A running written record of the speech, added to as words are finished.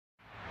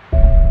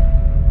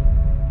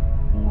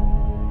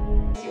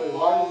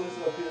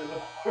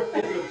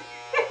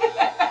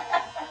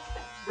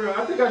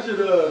I should,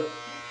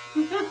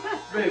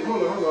 babe,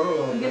 hold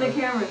on. Get a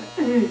camera.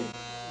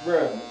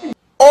 Bruh.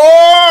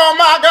 Oh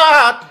my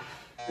God!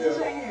 It's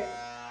right here. I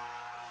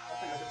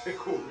think I should take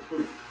cool.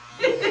 Look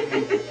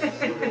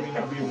at me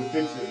not being able to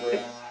fix it,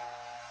 bruh.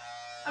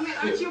 I mean,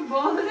 aren't you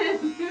balling it?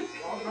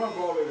 I'm not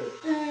balling it.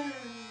 Alright.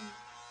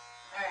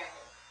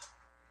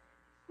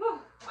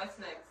 What's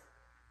next?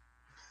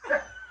 You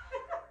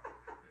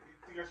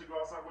think I should go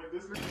outside with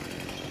this thing?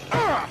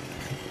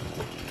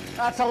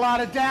 That's a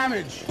lot of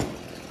damage.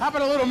 How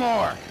about a little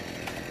more?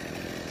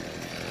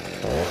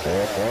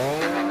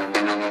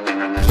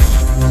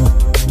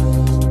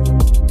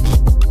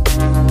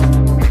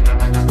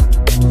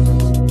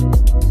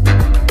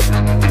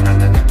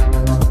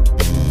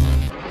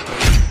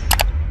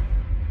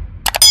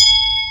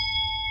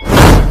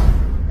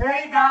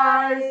 Hey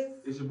guys!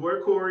 It's your boy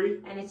Corey.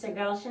 And it's your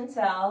girl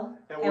Chantel.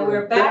 And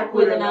we're back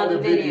with another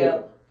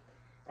video.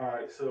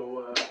 Alright,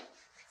 so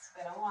It's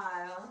been a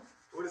while.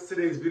 what is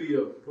today's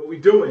video? What we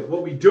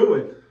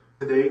doing?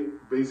 Today,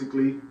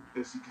 basically,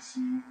 as you can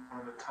see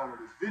on the title of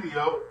this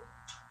video,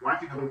 we're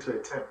actually going to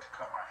attempt to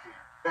cut my hair.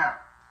 Now,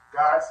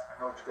 guys, I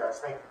know what you guys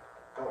think.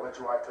 Don't let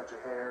your wife touch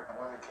your hair. A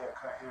woman can't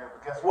cut hair.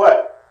 But guess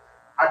what?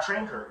 I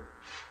trained her.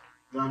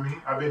 You know what I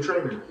mean? I've been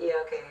training her. Yeah,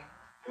 okay. You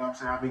know what I'm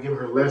saying? I've been giving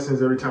her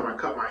lessons every time I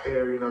cut my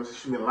hair. You know what I'm saying?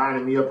 She's been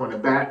lining me up on the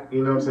back.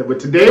 You know what I'm saying? But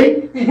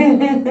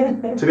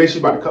today she's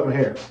about to cut my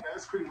hair.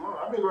 That's pretty long.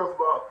 I've been growing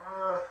for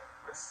about,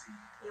 let's see.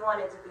 You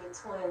wanted to be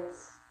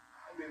twins.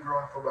 I've been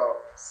growing for about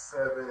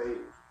 7,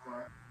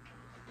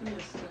 8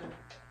 months.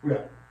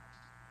 Yeah.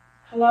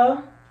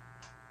 Hello?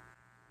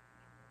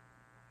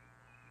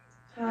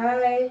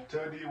 Hi.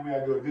 Tell D we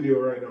gotta do a video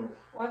right now.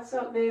 What's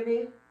up,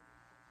 baby?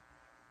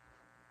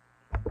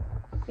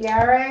 You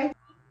alright?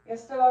 You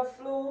still have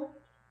flu?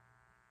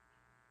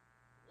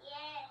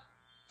 Yeah.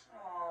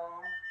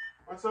 Aww.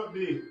 What's up,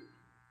 D?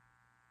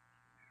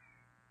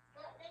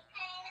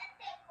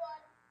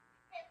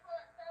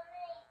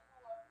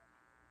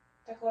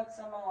 Take out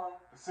some more.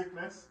 The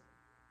sickness?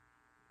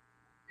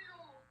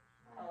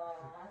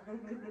 Aww.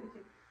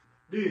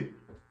 D,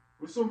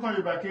 we'll soon call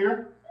you back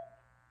here.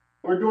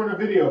 We're doing a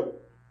video.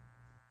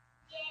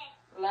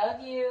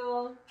 Love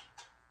you.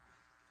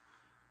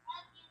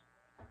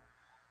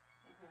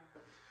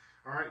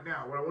 Alright,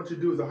 now, what I want you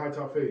to do is a high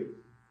top fade.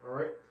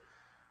 Alright?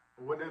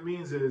 What that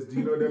means is, do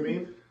you know what that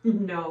means?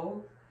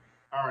 No.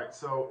 Alright,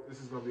 so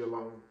this is going to be a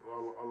long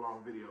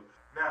video.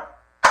 Now,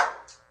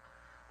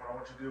 what I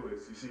want you to do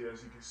is, as you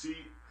can see,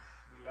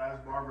 the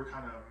last barber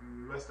kind of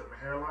messed up my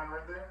hairline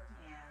right there.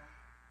 Yeah.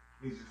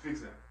 Needs you to fix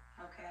that.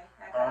 Okay,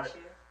 I got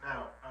you.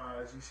 Now,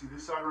 as you see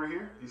this side right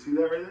here, you see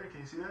that right there?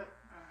 Can you see that?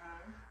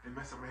 They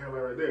messed up my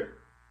hairline right there.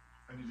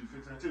 I need you to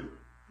fix that too.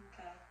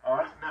 Okay.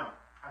 Alright, now,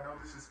 I know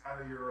this is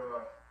out of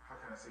your, how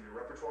can I say, your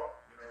repertoire.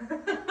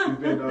 You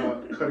know,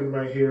 you've been cutting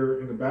my hair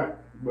in the back,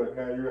 but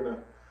now you're going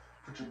to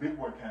put your big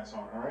boy pants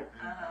on, alright?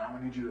 And I'm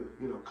going to need you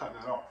to, cut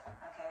that off.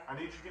 Okay. I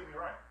need you to get me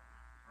right.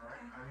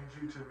 Alright? I need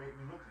you to make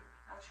me look good.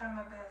 I'll try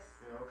my best.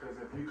 You know, because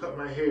if you cut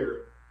my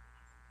hair,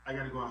 I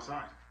got to go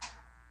outside.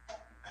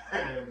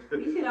 And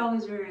you could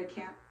always wear a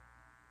cap.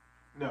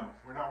 no,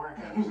 we're not wearing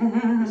caps.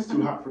 It's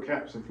too hot for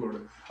caps in Florida.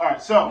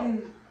 Alright, so,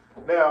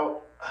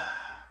 now,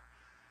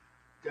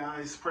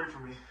 guys, pray for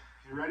me.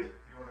 You ready?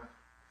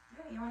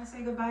 You want to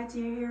say goodbye to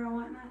your hair or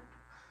whatnot?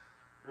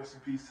 Rest in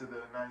peace to the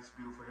nice,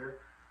 beautiful hair.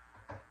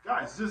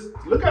 Guys, just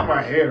look at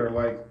my hair.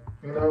 Like,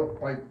 you know,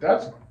 like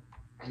that's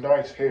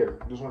nice hair.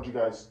 Just want you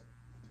guys,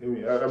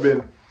 I've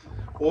been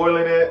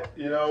oiling it,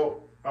 you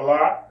know, a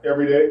lot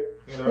every day.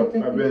 You know,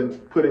 I've been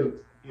putting,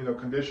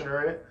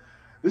 conditioner in it.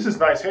 This is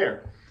nice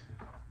hair.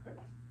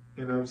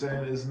 You know what I'm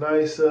saying? It's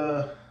nice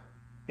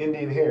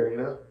Indian hair, you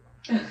know?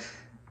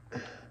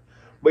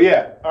 But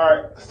yeah, all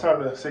right, it's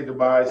time to say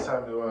goodbye. It's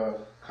time to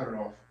cut it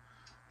off.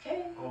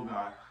 Okay. Oh,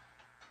 God.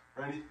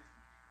 Ready?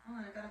 Oh,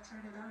 I gotta turn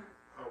it on.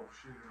 Oh,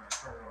 shoot,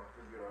 turn it off.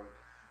 Good job.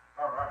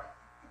 All right.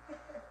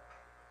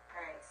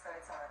 Alright, so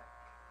it's on.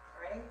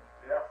 Ready?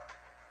 Yeah.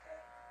 Okay.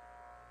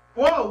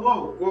 Whoa.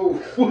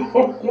 Oh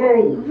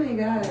my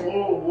God.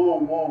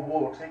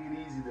 Whoa. Take it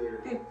easy there.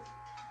 Hey.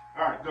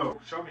 All right, go.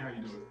 Show me how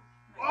you do it.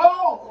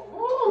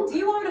 Oh! Do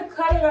you want me to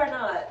cut it or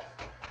not?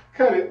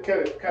 Cut it.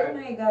 Oh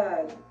my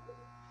God.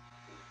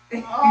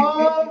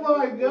 Oh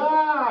my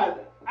God!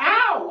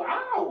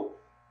 Ow!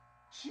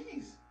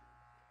 Jeez.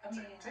 I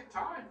mean, Take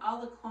time.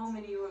 all the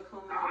combing you were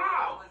combing,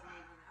 Ow. wasn't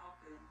even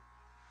helping.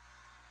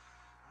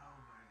 Oh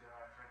my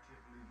gosh, I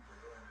can't believe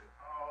you're doing it.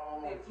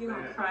 Oh, If you're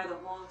gonna cry the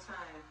whole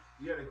time.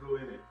 You gotta go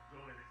in it.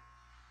 Oh my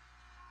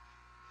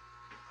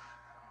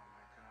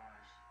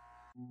gosh.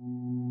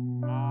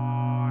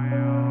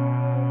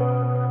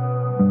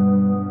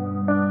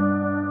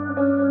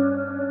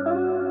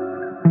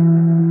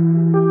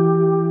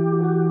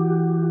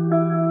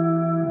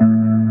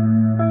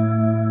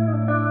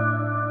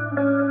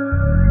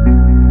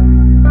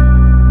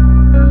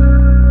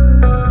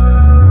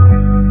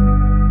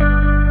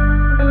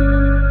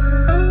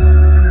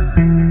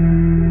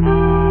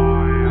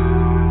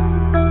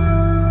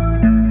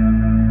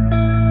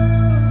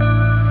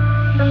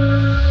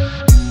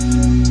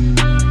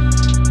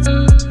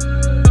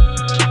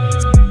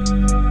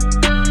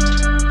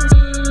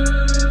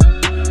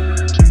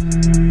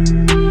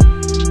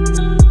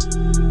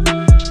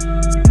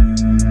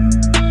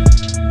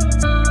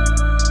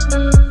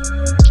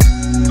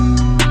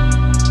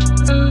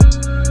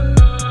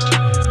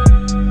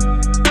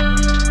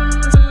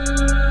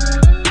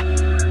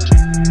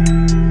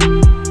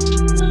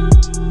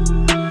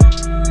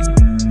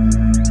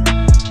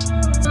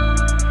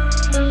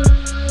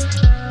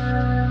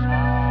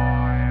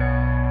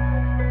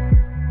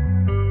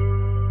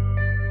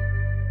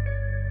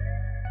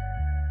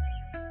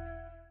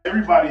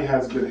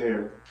 good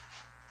hair.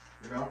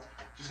 You know,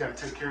 just gotta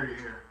take care of your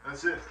hair.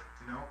 That's it.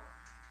 You know,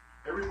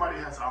 everybody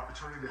has the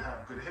opportunity to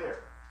have good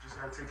hair. Just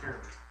gotta take care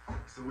of it.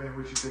 It's the way in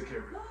which you take care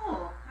of it.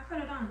 No, I put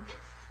it on.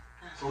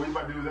 So what are you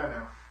about to do with that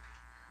now?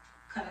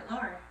 Cut it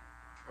lower.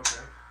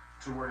 Okay.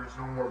 To where there's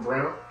no more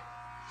brown?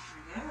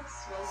 I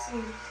guess. We'll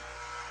see.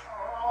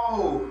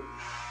 Oh!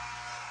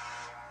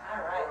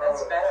 Alright,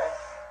 that's better.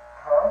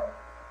 Huh?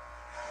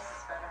 This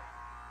is better.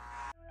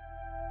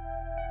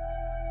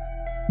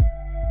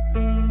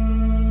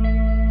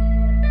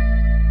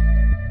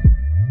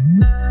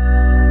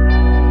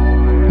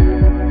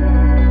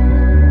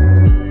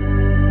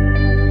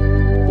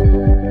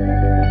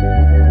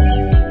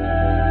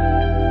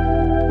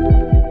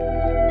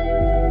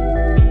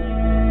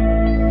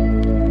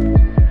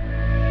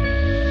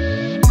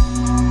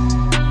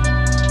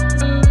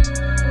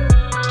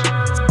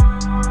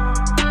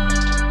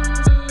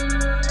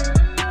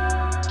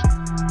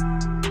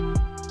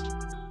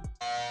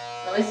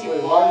 Unless you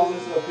Wait, want. why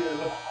is this up here?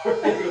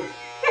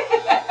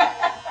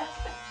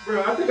 Bro,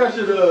 I think I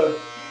should,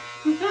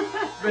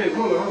 babe,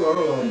 hold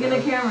on. Get a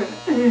camera.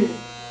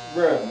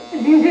 Bro.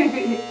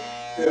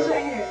 It's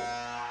right here.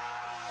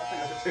 I think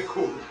I should take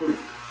over.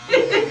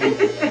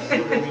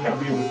 Look at me not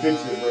being able to fix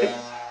it, bro.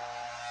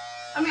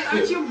 I mean,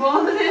 aren't you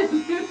balling it?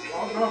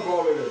 I'm not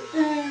balling it.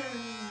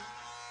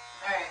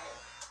 Alright.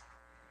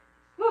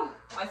 Whew,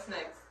 what's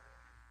next?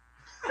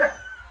 You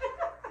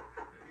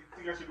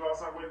think I should go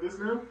outside with this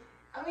now?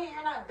 I mean,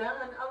 you're not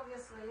done,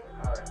 obviously.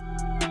 Alright.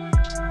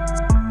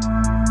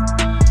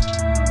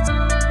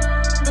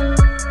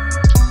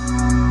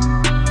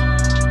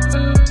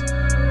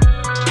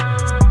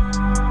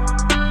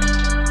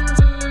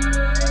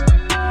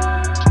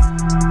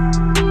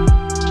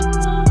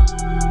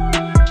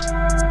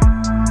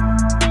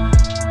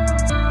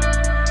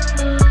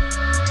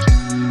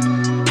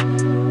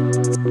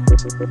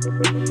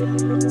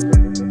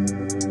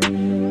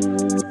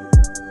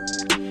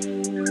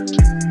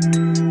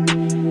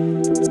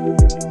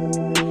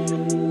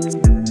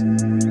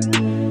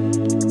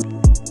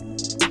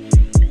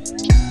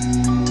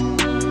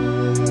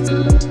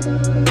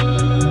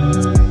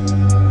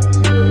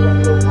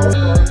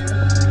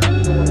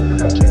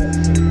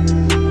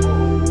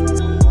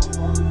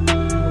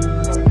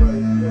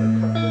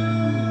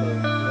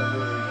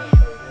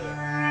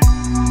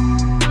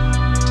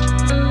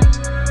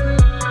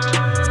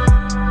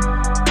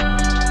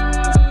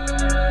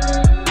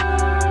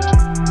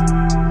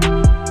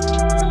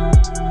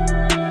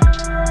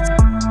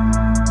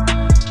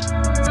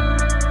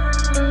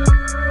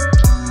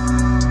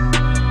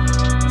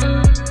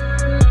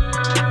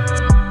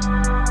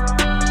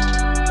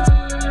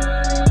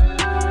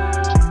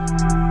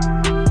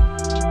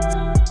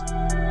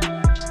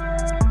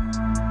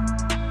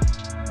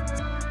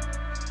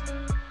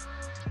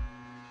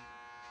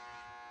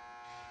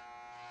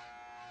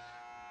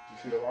 You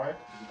see the line?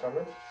 Is it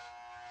coming?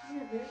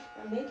 Yeah, dude,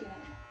 I'm making it.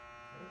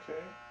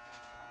 Okay.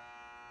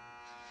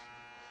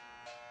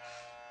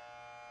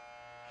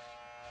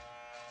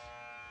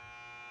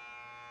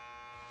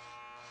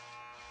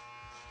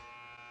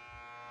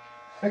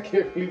 I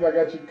can't believe I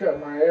got you cut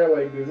my hair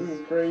like this. This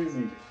is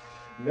crazy.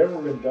 Never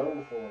been done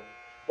before.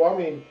 Well, I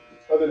mean,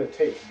 other than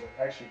tape,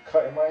 but actually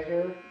cutting my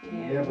hair,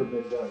 Yeah. never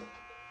been done.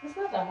 It's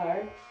not that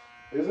hard.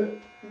 Is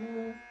it?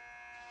 No.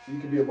 So you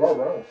could be a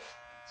barber, huh?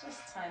 It's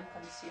just time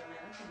consuming.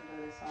 I can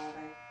do this all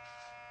day.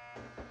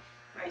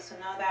 Right, so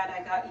now that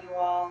I got you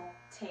all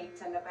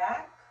taped in the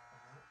back,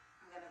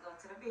 I'm gonna go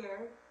to the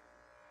beard.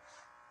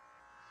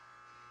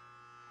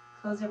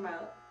 Close your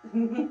mouth.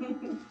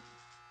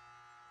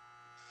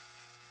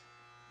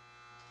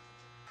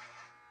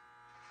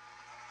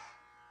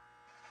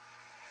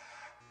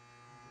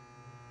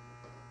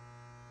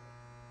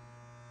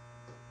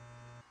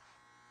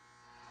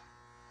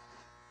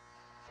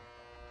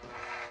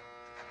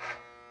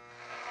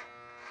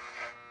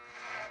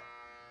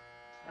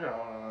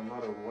 Yeah,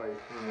 another white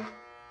here.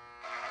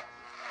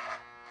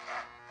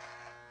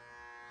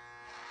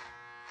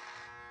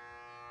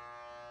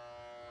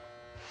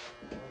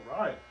 All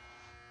right.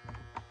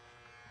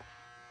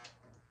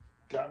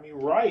 Got me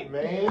right,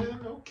 man.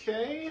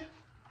 Okay.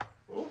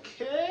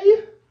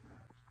 Okay.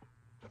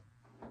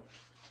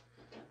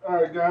 All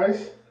right,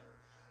 guys.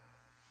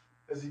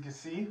 As you can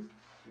see,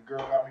 the girl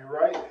got me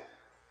right.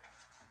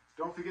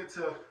 Don't forget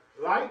to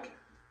like,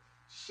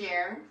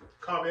 Share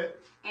comment,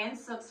 and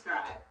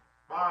subscribe.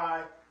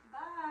 bye.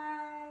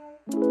 Bye.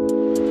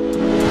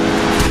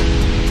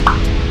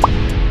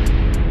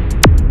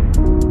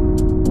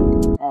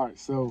 All right,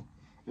 so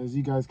as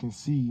you guys can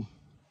see,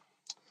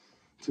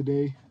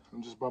 today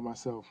I'm just by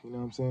myself. You know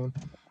what I'm saying?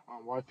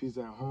 Wifey's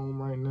at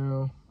home right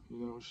now.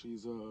 You know,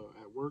 she's at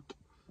work.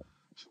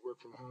 She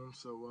worked from home,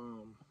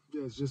 so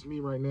yeah, it's just me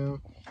right now.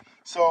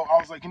 So I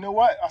was like, you know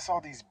what? I saw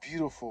these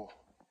beautiful,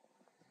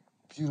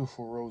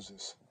 beautiful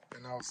roses,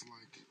 and I was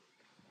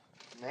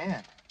like,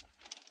 man,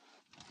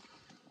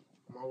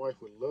 my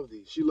wife would love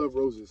these. She loved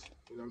roses.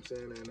 You know what I'm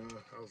saying? And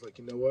I was like,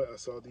 you know what? I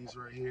saw these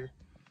right here.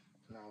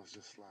 And I was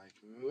just like,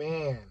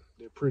 man,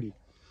 they're pretty.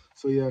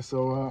 So yeah,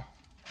 so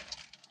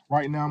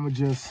right now I'm gonna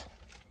just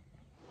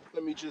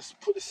let me just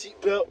put the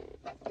seatbelt.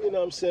 You know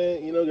what I'm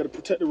saying? You know, got to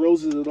protect the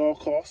roses at all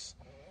costs.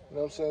 You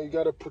know what I'm saying? You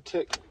got to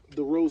protect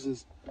the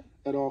roses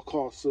at all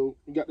costs. So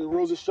you got the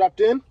roses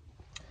strapped in.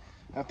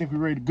 I think we're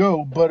ready to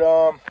go. But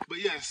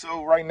yeah,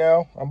 so right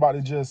now, I'm about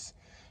to just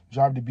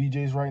drive to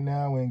BJ's right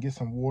now and get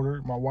some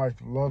water. My wife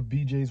loves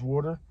BJ's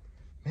water.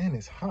 Man,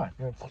 it's hot.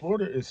 Man,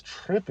 Florida is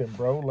tripping,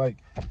 bro. Like,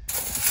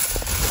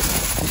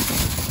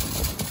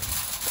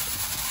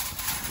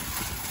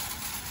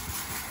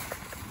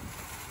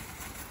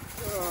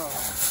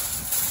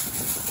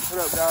 what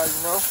up, guys?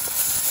 You know,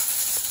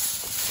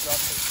 got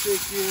some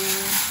chicken,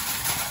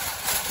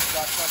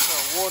 got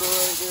some water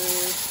right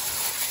there.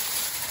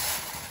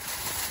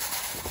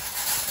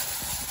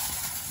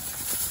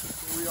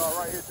 Here we are,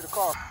 right here to the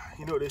car.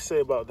 You know what they say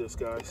about this,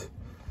 guys?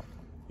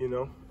 You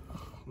know,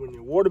 when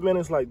your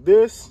watermelon's like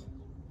this,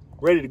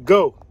 ready to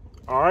go.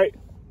 All right.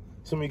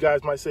 Some of you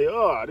guys might say,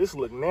 "Oh, this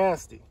look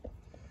nasty."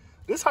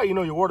 This is how you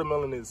know your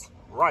watermelon is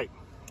ripe.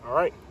 All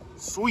right,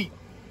 sweet.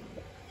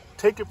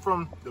 Take it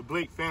from the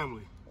Blake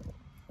family.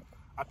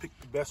 I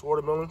picked the best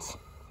watermelons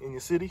in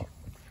your city.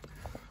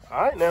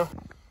 All right, now.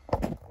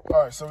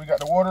 All right, so we got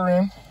the water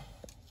in.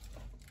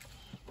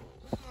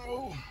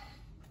 Oh.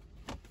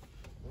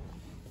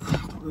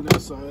 Put it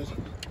that side.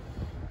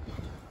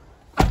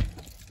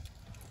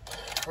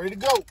 Ready to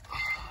go.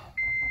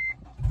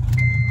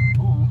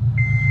 Ooh,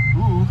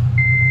 ooh.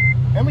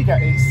 And we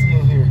got AC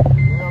in here.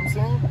 You know what I'm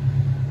saying?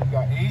 We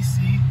got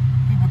AC.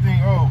 People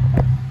think, oh,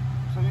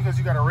 so because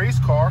you got a race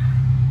car,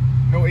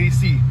 no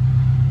AC.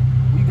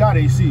 We got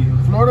AC.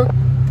 In Florida,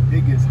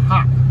 it gets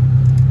hot.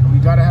 And we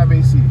gotta have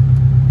AC.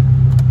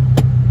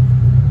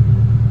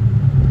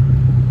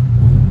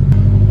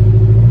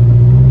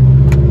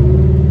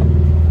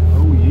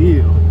 Oh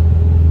yeah.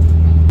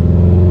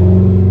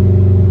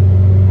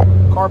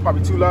 Car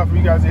probably too loud for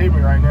you guys to hear me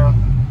right now.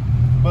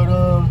 But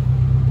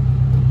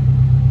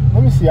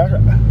let me see.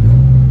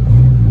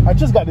 I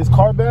just got this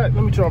car back.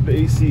 Let me turn off the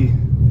AC.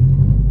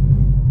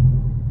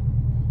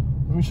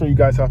 Let me show you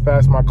guys how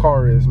fast my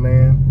car is,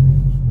 man.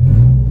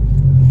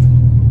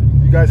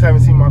 You guys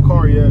haven't seen my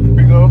car yet. Here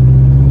we go.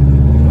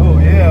 Oh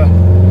yeah.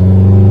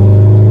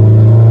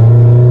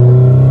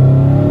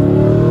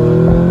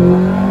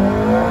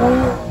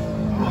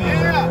 Oh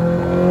yeah.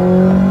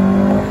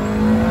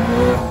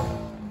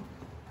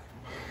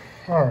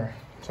 All right,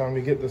 time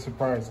to get the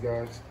surprise,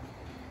 guys.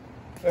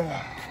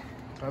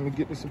 Time to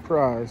get the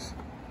surprise.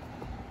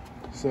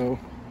 So,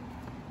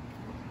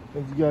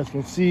 as you guys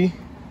can see,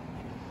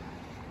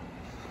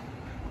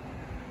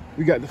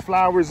 we got the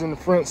flowers in the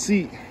front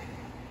seat.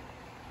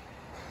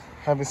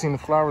 Haven't seen the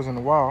flowers in a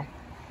while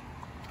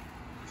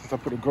since I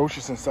put the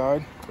groceries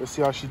inside. Let's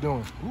see how she's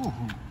doing. Ooh,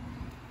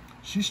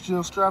 she's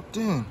still strapped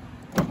in.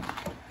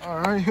 All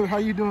right, how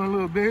you doing,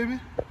 little baby?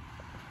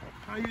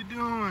 How you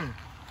doing?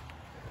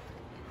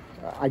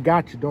 I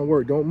got you. Don't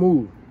worry. Don't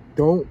move.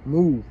 Don't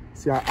move.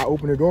 See, I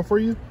opened the door for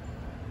you.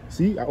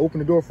 See, I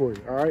opened the door for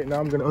you. All right, now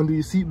I'm gonna undo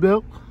your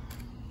seatbelt.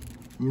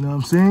 You know what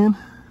I'm saying?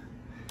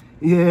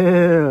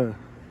 Yeah.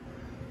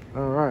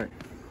 All right.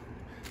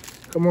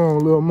 Come on,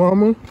 little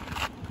mama.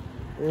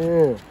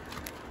 Yeah.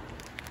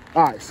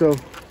 All right, so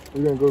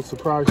we're gonna go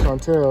surprise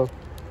Chantel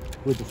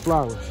with the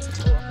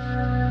flowers.